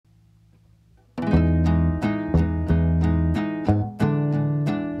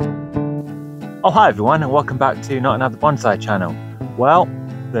Oh, hi everyone, and welcome back to Not Another Bonsai channel. Well,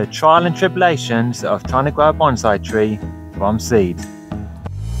 the trial and tribulations of trying to grow a bonsai tree from seed.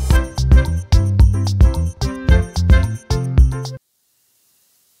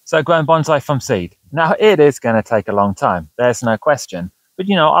 So growing bonsai from seed. Now it is going to take a long time, there's no question. But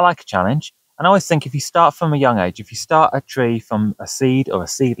you know, I like a challenge. And I always think if you start from a young age, if you start a tree from a seed or a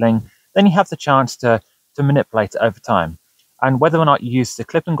seedling, then you have the chance to manipulate it over time. And whether or not you use the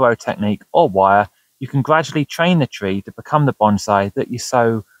clip and grow technique or wire, you can gradually train the tree to become the bonsai that you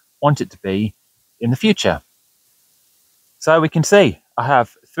so want it to be in the future. So we can see I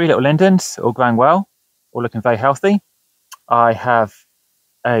have 3 little lindens all growing well, all looking very healthy. I have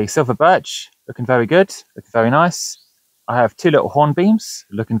a silver birch looking very good, looking very nice. I have 2 little hornbeams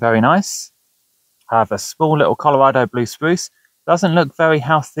looking very nice. I have a small little Colorado blue spruce. Doesn't look very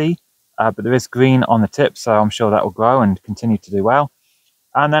healthy, but there is green on the tip, so I'm sure that will grow and continue to do well.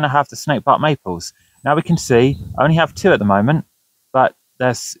 And then I have the snakebark maples. Now we can see I only have 2 at the moment, but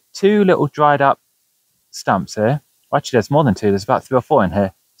there's 2 little dried up stumps here. Actually, there's more than 2. There's about 3 or 4 in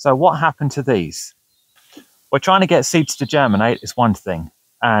here. So what happened to these? Well, trying to get seeds to germinate is one thing.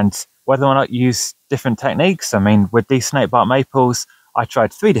 And whether or not you use different techniques, I mean, with these snakebark maples, I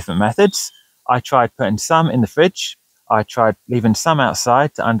tried 3 different methods. I tried putting some in the fridge. I tried leaving some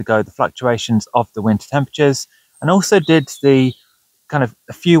outside to undergo the fluctuations of the winter temperatures, and also did the kind of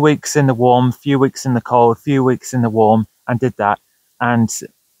a few weeks in the warm, few weeks in the cold, few weeks in the warm, and did that and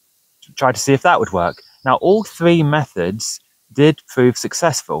tried to see if that would work. Now, all 3 methods did prove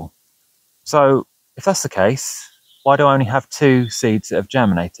successful. So if that's the case, why do I only have 2 seeds that have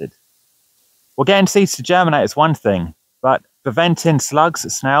germinated? Well, getting seeds to germinate is one thing, but preventing slugs,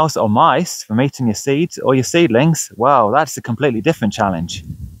 snails, or mice from eating your seeds or your seedlings, well, that's a completely different challenge.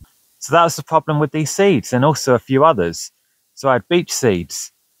 So that was the problem with these seeds, and also a few others. So I had beech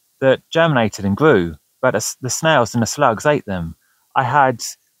seeds that germinated and grew, but the snails and the slugs ate them. I had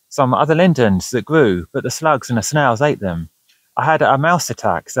some other lindens that grew, but the slugs and the snails ate them. I had a mouse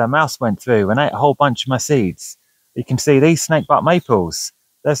attack, so a mouse went through and ate a whole bunch of my seeds. You can see these snakebark maples.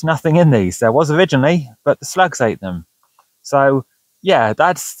 There's nothing in these. There was originally, but the slugs ate them. So yeah,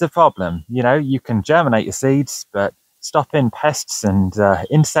 that's the problem. You know, you can germinate your seeds, but stopping pests and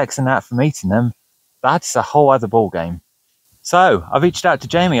insects and that from eating them, that's a whole other ball game. So I reached out to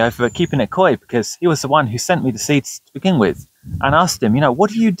Jamie over at Keeping It Koi, because he was the one who sent me the seeds to begin with, and asked him, you know,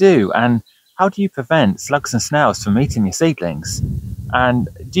 what do you do and how do you prevent slugs and snails from eating your seedlings? And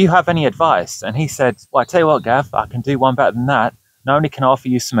do you have any advice? And he said, well, I tell you what, Gav, I can do one better than that. Not only can I offer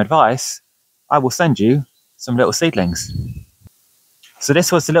you some advice, I will send you some little seedlings. So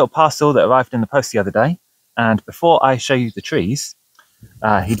this was the little parcel that arrived in the post the other day. And before I show you the trees,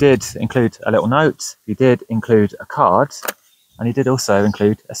 he did include a little note, he did include a card, and he did also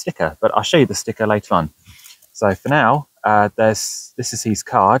include a sticker, but I'll show you the sticker later on. So for now, this is his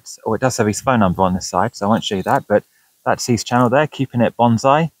card, or it does have his phone number on this side, so I won't show you that, but that's his channel there, Keeping It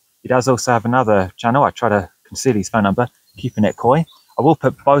Bonsai. He does also have another channel. I try to conceal his phone number, Keeping It Koi. I will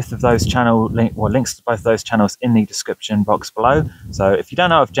put both of those links to both of those channels in the description box below. So if you don't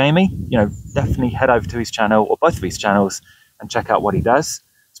know of Jamie, you know, definitely head over to his channel or both of his channels and check out what he does,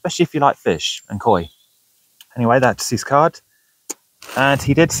 especially if you like fish and koi. Anyway, that's his card. And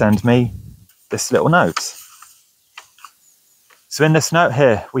he did send me this little note. So in this note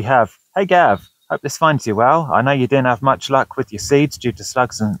here, we have, hey Gav, hope this finds you well. I know you didn't have much luck with your seeds due to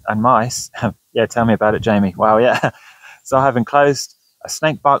slugs and mice. Yeah, tell me about it, Jamie. Wow, yeah. So I have enclosed a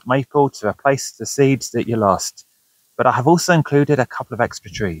snakebark maple to replace the seeds that you lost. But I have also included a couple of extra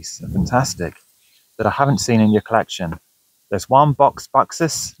trees, fantastic, that I haven't seen in your collection. There's one box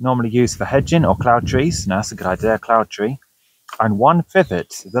buxus, normally used for hedging or cloud trees. Now that's a good idea, cloud tree. And one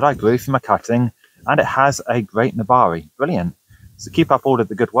privet that I grew from a cutting, and it has a great nabari. Brilliant. So keep up all of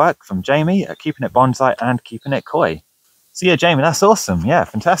the good work from Jamie at Keeping It Bonsai and Keeping It Koi. So yeah, Jamie, that's awesome. Yeah,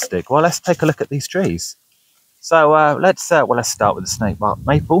 fantastic. Well, let's take a look at these trees. So let's start with the snakebark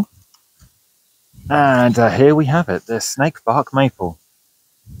maple. And here we have it, the snakebark maple.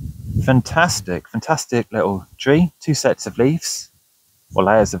 Fantastic, fantastic little tree. 2 sets of leaves, or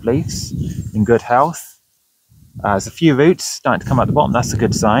layers of leaves, in good health. There's a few roots starting to come out the bottom. That's a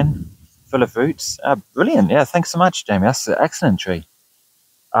good sign. Full of roots. Brilliant. Yeah, thanks so much, Jamie. That's an excellent tree.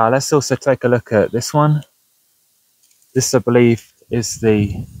 Let's also take a look at this one. This, I believe, is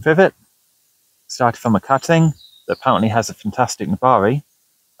the privet. Started from a cutting that apparently has a fantastic nabari.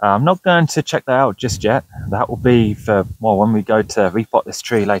 I'm not going to check that out just yet. That will be for more when we go to repot this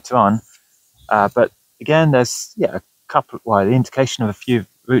tree later on. But again, there's a couple, the indication of a few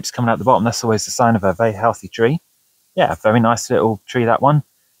roots coming out the bottom. That's always a sign of a very healthy tree. Yeah, very nice little tree, that one.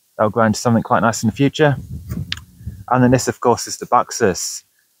 That'll grow into something quite nice in the future. And then this, of course, is the Buxus.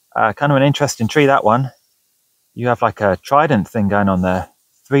 Kind of an interesting tree, that one. You have like a trident thing going on there.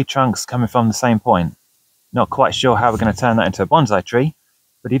 3 trunks coming from the same point. Not quite sure how we're going to turn that into a bonsai tree.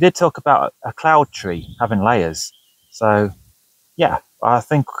 But he did talk about a cloud tree having layers. So, yeah, I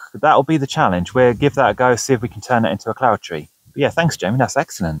think that'll be the challenge. We'll give that a go, see if we can turn it into a cloud tree. But yeah, thanks, Jamie. That's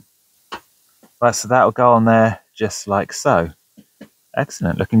excellent. Right, so that'll go on there just like so.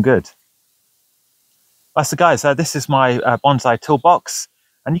 Excellent, looking good. Right, so guys, this is my bonsai toolbox.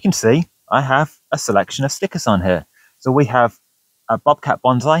 And you can see I have a selection of stickers on here. So we have a Bobcat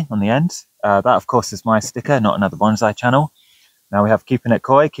Bonsai on the end. That, of course, is my sticker, not another bonsai channel. Now we have Keeping It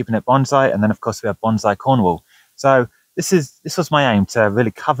Koi, Keeping It Bonsai, and then, of course, we have Bonsai Cornwall. So this was my aim, to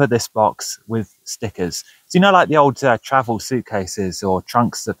really cover this box with stickers. So, you know, like the old travel suitcases or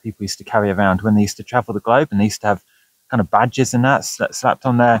trunks that people used to carry around when they used to travel the globe, and they used to have kind of badges and that slapped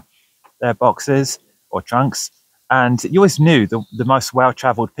on their boxes or trunks. And you always knew the most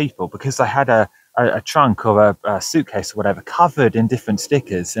well-traveled people because they had a trunk or a suitcase or whatever covered in different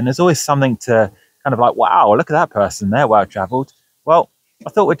stickers. And there's always something to kind of like, wow, look at that person, they're well-traveled. Well,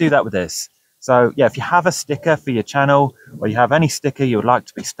 I thought we'd do that with this. So yeah, if you have a sticker for your channel or you have any sticker you would like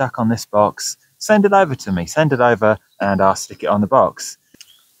to be stuck on this box, send it over to me. Send it over and I'll stick it on the box.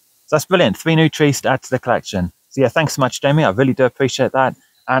 So that's brilliant. 3 new trees to add to the collection. So yeah, thanks so much, Jamie. I really do appreciate that.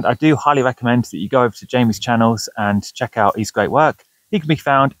 And I do highly recommend that you go over to Jamie's channels and check out his great work. He can be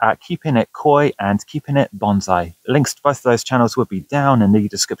found at Keeping It Koi and Keeping It Bonsai. Links to both of those channels will be down in the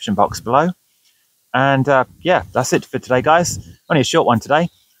description box below. And yeah, that's it for today, guys. Only a short one today.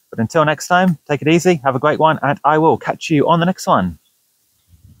 But until next time, take it easy, have a great one, and I will catch you on the next one.